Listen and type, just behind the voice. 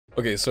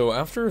Okay, so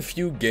after a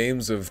few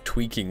games of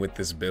tweaking with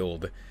this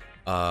build,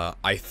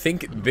 I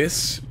think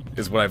this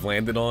is what I've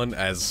landed on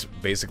as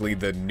basically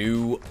the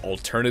new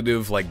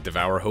alternative, like,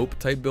 Devour Hope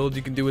type build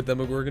you can do with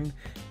Demogorgon.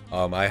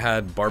 I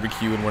had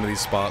barbecue in one of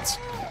these spots,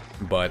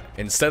 but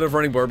instead of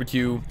running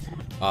barbecue,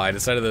 I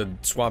decided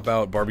to swap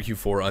out barbecue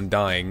for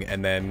Undying,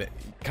 and then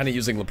kind of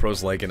using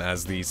Lepro's Lichen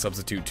as the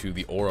substitute to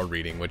the aura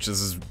reading, which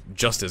is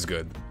just as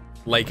good.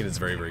 Lichen is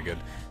very, very good.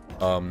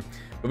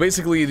 But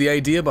basically, the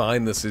idea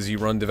behind this is you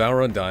run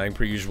Devour Undying,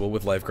 per usual,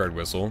 with Lifeguard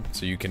Whistle,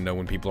 so you can know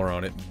when people are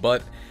on it,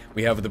 but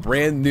we have the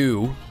brand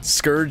new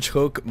Scourge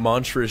Hook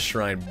Monstrous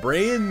Shrine,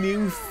 brand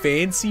new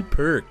fancy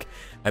perk,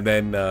 and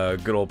then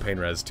good old Pain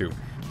Res too,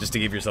 just to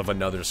give yourself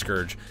another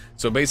Scourge.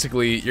 So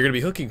basically, you're going to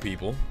be hooking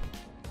people,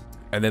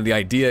 and then the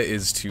idea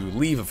is to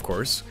leave, of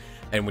course.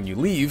 And when you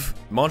leave,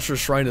 Monstrous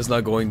Shrine is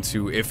not going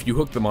to, if you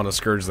hook them on a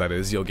Scourge that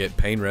is, you'll get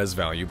Pain Res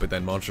value, but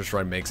then Monstrous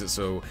Shrine makes it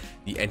so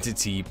the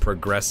entity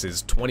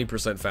progresses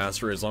 20%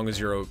 faster as long as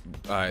you're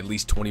at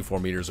least 24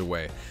 meters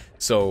away.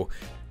 So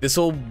this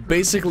will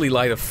basically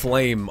light a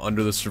flame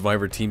under the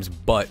survivor team's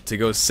butt to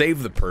go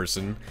save the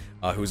person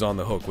who's on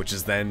the hook, which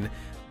is then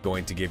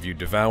going to give you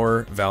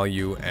Devour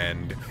value,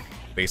 and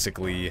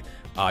basically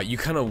you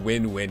kind of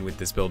win-win with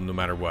this build no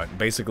matter what.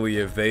 Basically,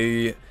 if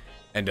they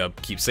end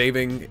up keep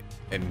saving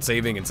and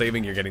saving and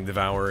saving, you're getting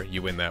Devour,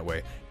 you win that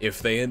way.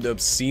 If they end up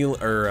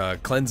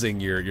cleansing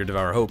your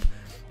Devour Hope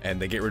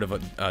and they get rid of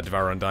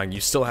Devour Undying,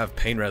 you still have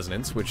Pain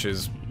Resonance, which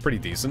is pretty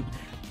decent,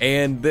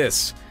 and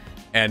this.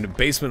 And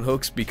basement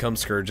hooks become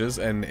Scourges,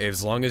 and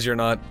as long as you're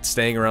not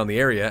staying around the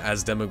area,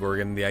 as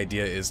Demogorgon, the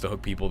idea is to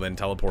hook people, then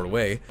teleport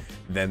away,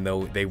 then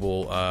they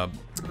will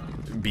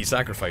be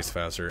sacrificed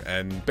faster.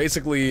 And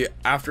basically,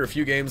 after a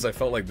few games, I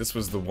felt like this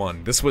was the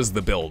one. This was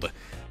the build.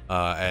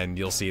 And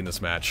you'll see in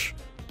this match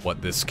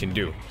what this can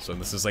do. So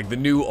this is like the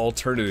new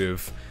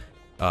alternative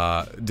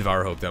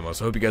Devour Hope demo.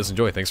 So I hope you guys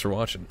enjoy. Thanks for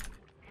watching.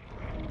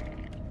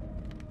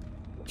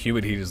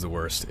 Humid heat is the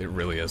worst. It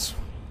really is.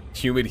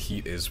 Humid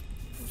heat is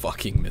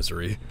fucking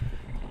misery.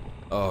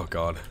 Oh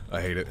god,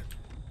 I hate it.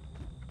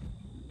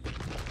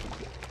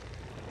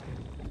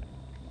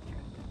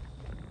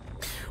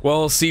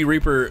 Well, see,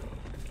 Reaper,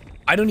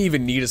 I don't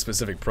even need a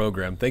specific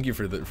program. Thank you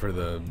for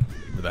the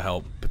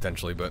help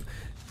potentially, but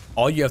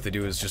all you have to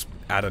do is just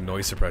add a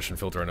noise suppression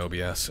filter on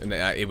OBS, and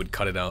it would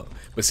cut it out.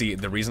 But see,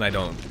 the reason I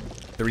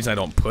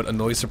don't put a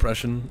noise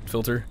suppression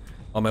filter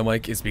on my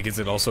mic is because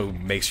it also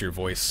makes your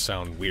voice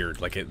sound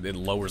weird. Like it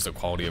lowers the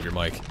quality of your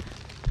mic.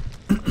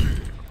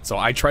 So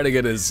I try to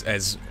get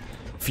as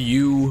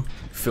few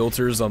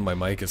filters on my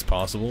mic as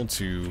possible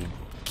to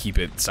keep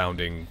it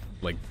sounding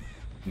like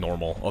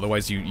normal.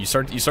 Otherwise, you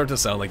start to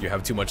sound like you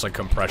have too much like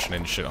compression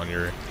and shit on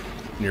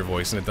your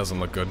voice, and it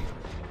doesn't look good,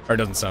 or it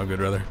doesn't sound good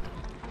rather.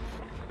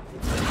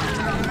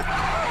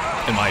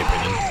 In my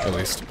opinion, at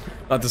least.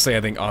 Not to say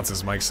I think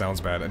Ontz's mic sounds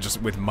bad, and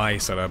just with my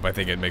setup, I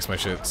think it makes my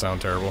shit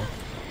sound terrible.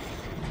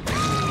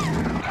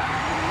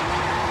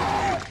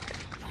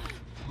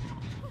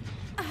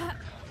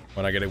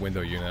 When I get a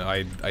window unit,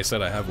 I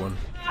said I have one,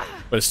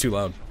 but it's too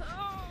loud.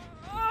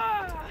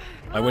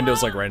 My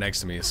window's like right next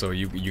to me, so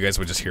you guys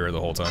would just hear it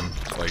the whole time,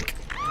 like,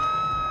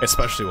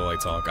 especially while I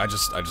talk. I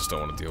just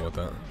don't want to deal with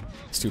that.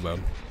 It's too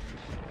loud.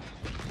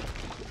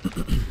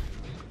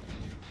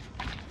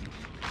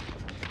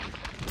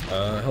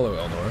 Hello,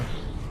 Elnora.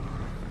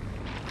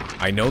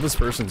 I know this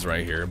person's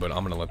right here, but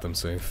I'm gonna let them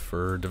save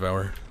for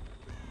Devour.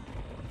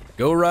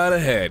 Go right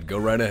ahead, go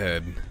right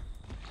ahead.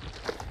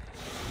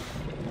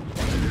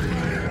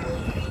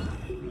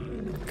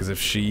 Because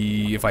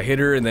if I hit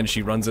her and then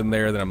she runs in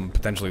there, then I'm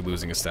potentially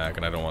losing a stack,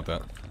 and I don't want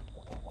that.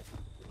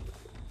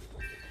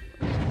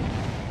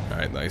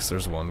 Alright, nice,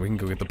 there's one. We can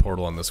go get the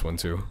portal on this one,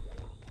 too.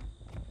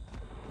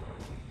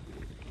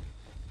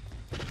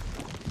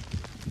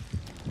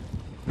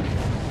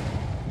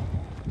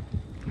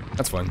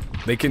 That's fine.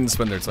 They can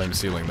spend their time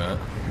sealing that.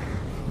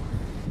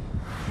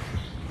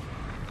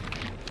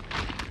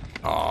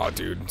 Aw,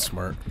 dude,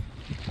 smart.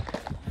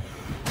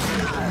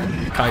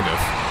 Kind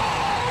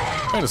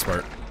of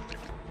smart.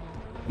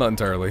 Not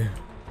entirely.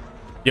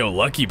 Yo,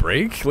 lucky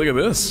break? Look at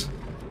this.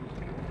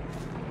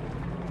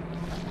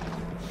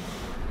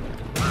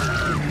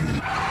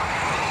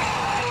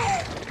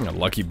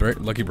 Lucky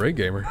break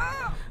gamer.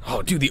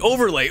 Oh, dude, the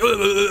overlay.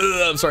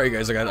 I'm sorry,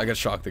 guys. I got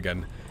shocked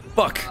again.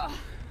 Fuck.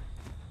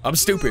 I'm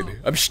stupid.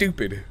 I'm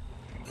stupid.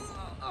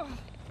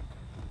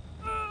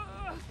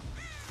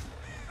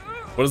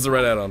 What is the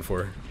red add-on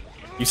for?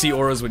 You see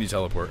auras when you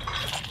teleport.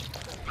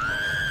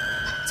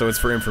 So it's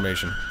for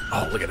information.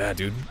 Oh, look at that,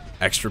 dude.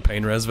 Extra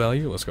pain res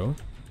value. Let's go.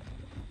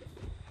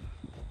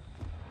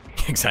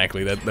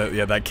 Exactly.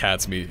 Yeah, that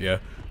cat's meat. Yeah.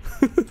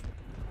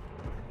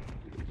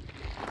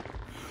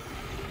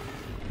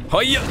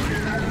 Hiya!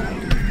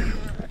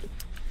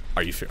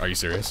 Are you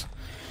serious?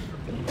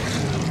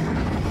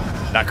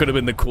 That could have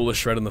been the coolest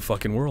shred in the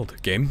fucking world.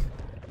 Game?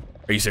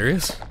 Are you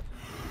serious?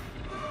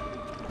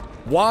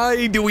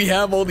 Why do we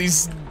have all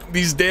these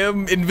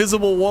damn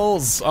invisible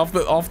walls off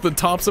the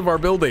tops of our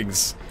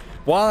buildings?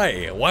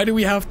 Why? Why do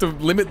we have to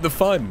limit the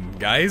fun,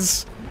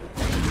 guys?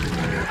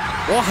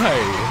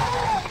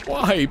 Why?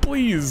 Why?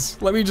 Please,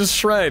 let me just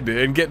shred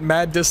and get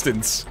mad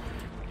distance.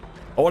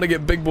 I want to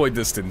get big boy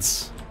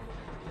distance.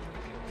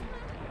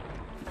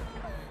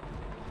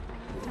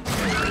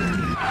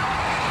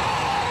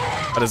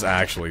 That is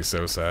actually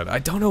so sad. I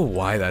don't know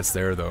why that's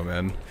there though,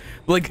 man.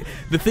 Like,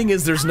 the thing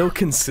is, there's no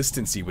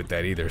consistency with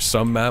that either.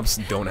 Some maps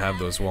don't have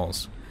those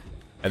walls.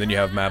 And then you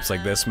have maps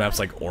like this, maps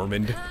like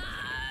Ormond,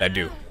 that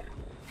do.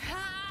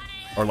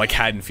 Or like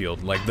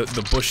Haddonfield, like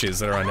the bushes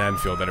that are on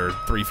Haddonfield that are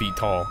 3 feet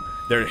tall.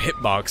 Their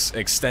hitbox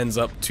extends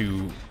up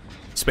to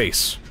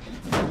space.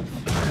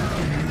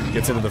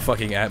 Gets into the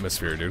fucking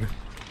atmosphere, dude.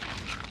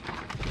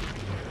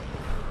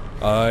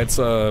 It's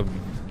a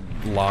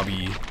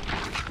lobby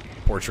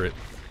portrait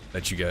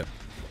that you get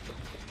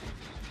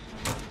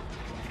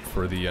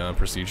for the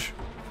prestige.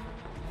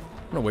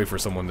 I'm gonna wait for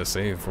someone to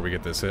save before we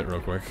get this hit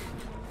real quick.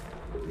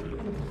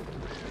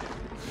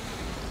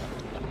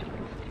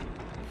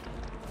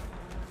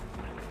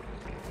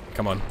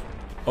 Come on.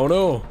 Oh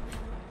no!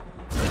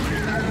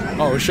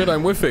 Oh shit,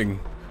 I'm whiffing.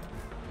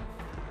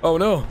 Oh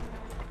no.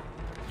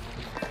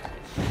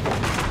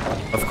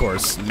 Of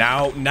course,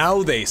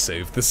 now they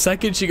save. The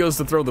second she goes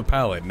to throw the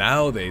pallet,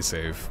 now they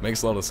save.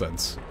 Makes a lot of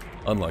sense.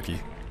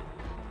 Unlucky.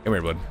 Come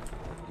here, bud.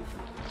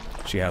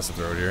 She has to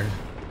throw it here.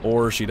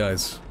 Or she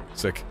dies.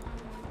 Sick.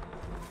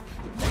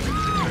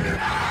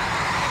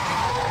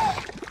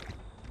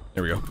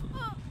 There we go.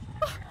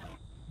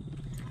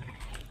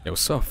 Yo,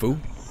 what's up, fool?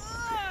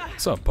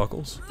 What's up,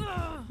 Puckles?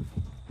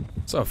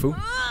 What's up, fool?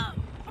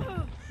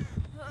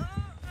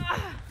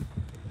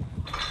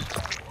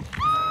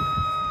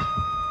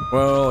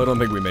 Well, I don't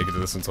think we make it to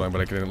this in time, but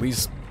I can at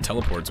least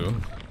teleport to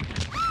him.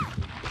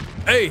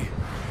 Hey!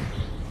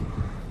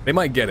 They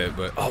might get it,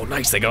 but... Oh,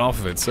 nice, they got off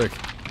of it. Sick.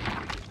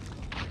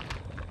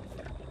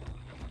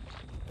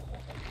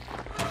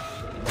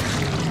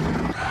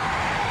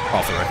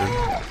 Off the record.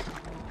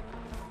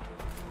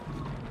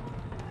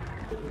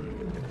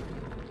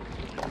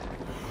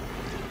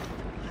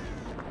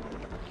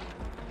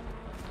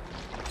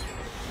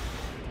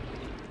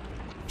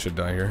 Should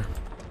die here.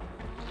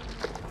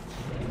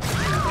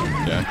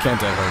 Yeah, can't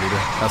die hard either.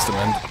 Has to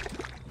mend.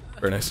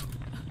 Very nice.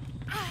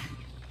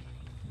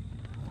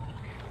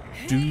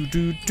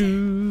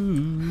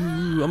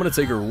 I'm gonna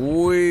take her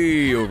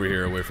way over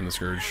here, away from the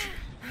Scourge.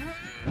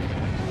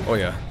 Oh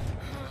yeah.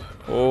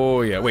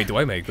 Oh yeah. Wait, do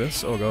I make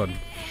this? Oh god.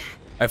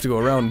 I have to go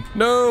around.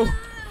 No!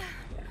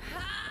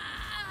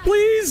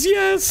 Please,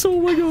 yes!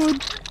 Oh my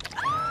god.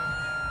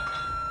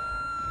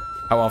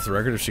 How off the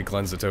record if she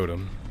cleansed the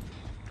totem?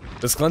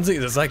 Does cleansing,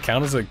 does that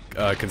count as a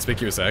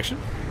conspicuous action?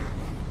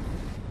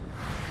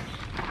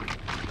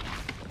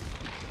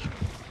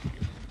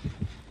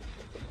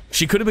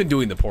 She could have been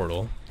doing the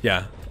portal.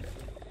 Yeah.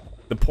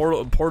 The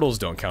portals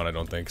don't count, I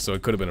don't think, so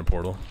it could have been a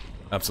portal.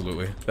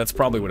 Absolutely. That's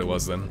probably what it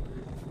was then.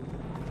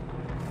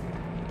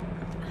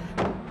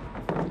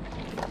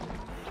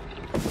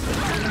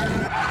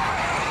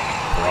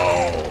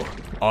 Bro.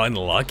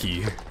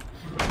 Unlucky.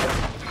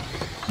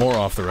 More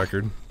off the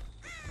record.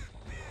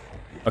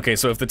 Okay,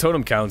 so if the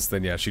totem counts,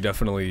 then yeah, she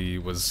definitely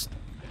was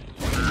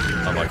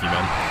unlucky,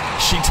 man.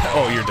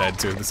 Oh, you're dead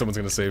too. Someone's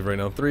gonna save right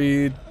now.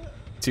 3,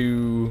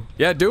 2...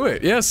 Yeah, do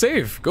it. Yeah,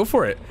 save. Go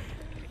for it.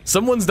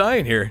 Someone's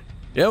dying here.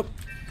 Yep.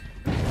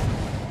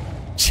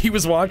 She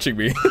was watching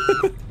me.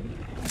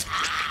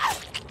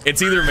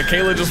 It's either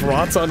Michaela just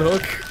rots on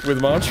hook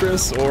with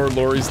Monstrous, or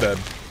Lori's dead.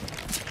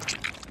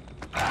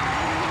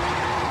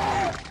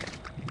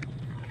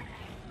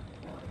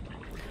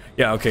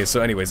 Yeah, okay,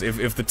 so anyways,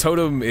 if the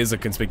totem is a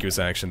conspicuous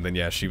action, then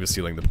yeah, she was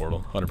sealing the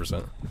portal.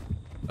 100%.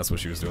 That's what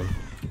she was doing.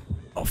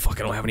 Oh fuck,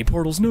 I don't have any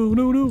portals. No,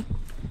 no, no.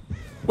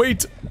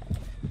 Wait!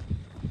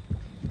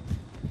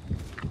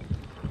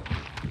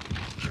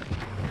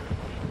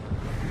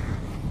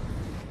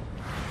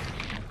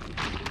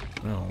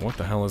 Oh, what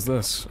the hell is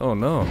this? Oh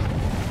no.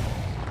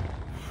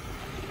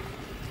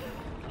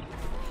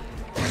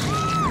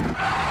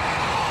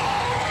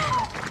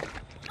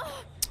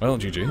 Well,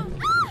 GG.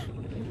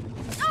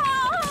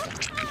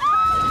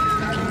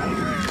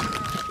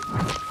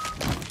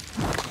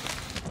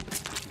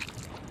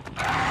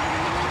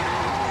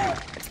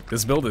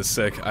 This build is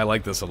sick. I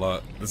like this a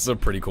lot. This is a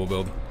pretty cool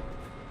build.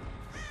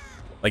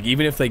 Like,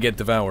 even if they get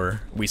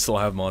Devour, we still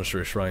have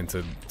Monstrous Shrine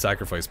to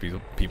sacrifice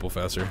people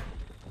faster.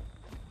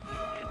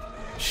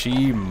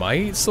 She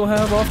might still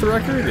have off the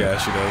record? Yeah,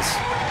 she does.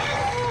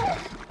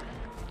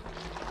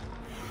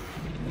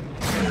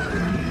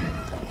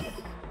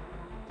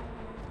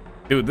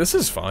 Dude, this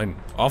is fine.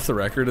 Off the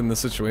record in this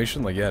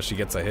situation, like, yeah, she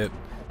gets a hit.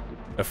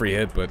 A free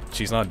hit, but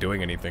she's not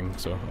doing anything,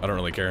 so I don't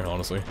really care,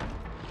 honestly.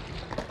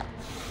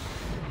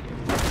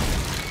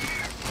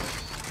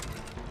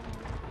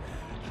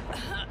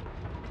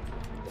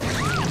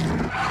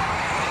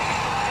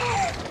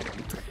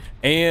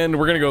 And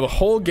we're gonna go the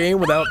whole game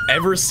without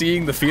ever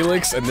seeing the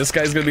Felix, and this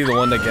guy's gonna be the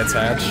one that gets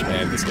hatch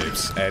and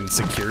escapes and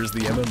secures the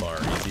MMR.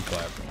 Easy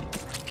clap.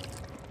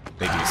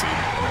 They do see.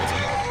 Amazing.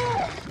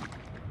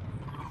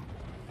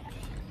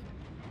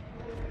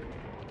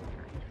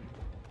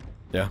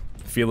 Yeah,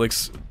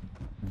 Felix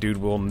Dude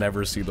will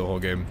never see the whole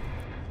game.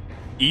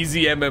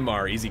 Easy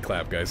MMR, easy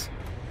clap, guys.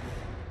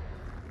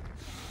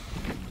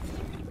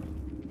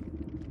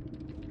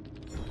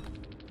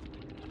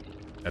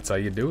 That's how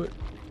you do it.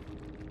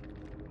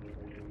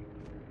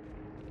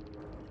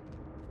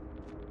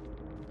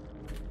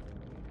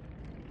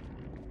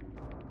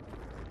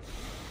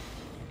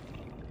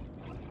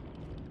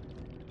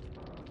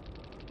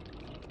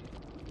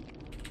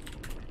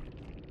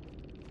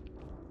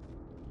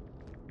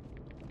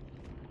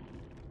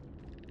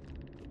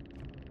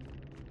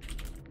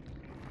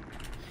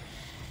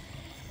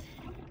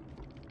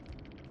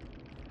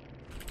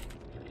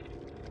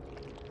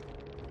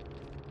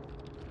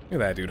 Look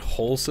at that, dude.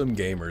 Wholesome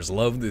gamers.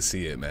 Love to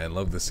see it, man.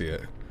 Love to see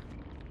it.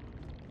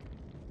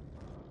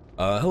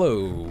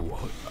 Hello.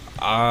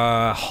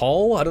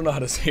 Hall? I don't know how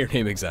to say your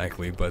name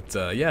exactly, but,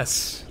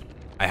 yes.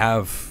 I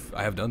have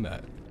done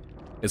that.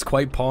 It's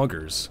quite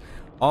poggers.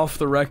 Off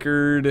the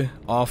record,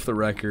 off the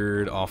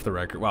record, off the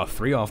record. Wow,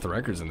 3 off the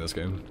records in this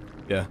game.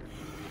 Yeah.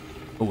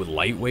 Oh, with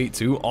lightweight,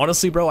 too?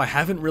 Honestly, bro, I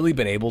haven't really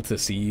been able to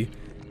see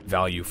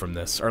value from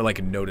this, or,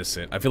 like, notice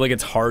it. I feel like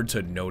it's hard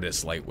to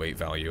notice lightweight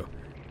value.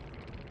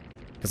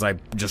 Because I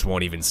just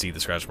won't even see the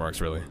scratch marks,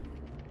 really.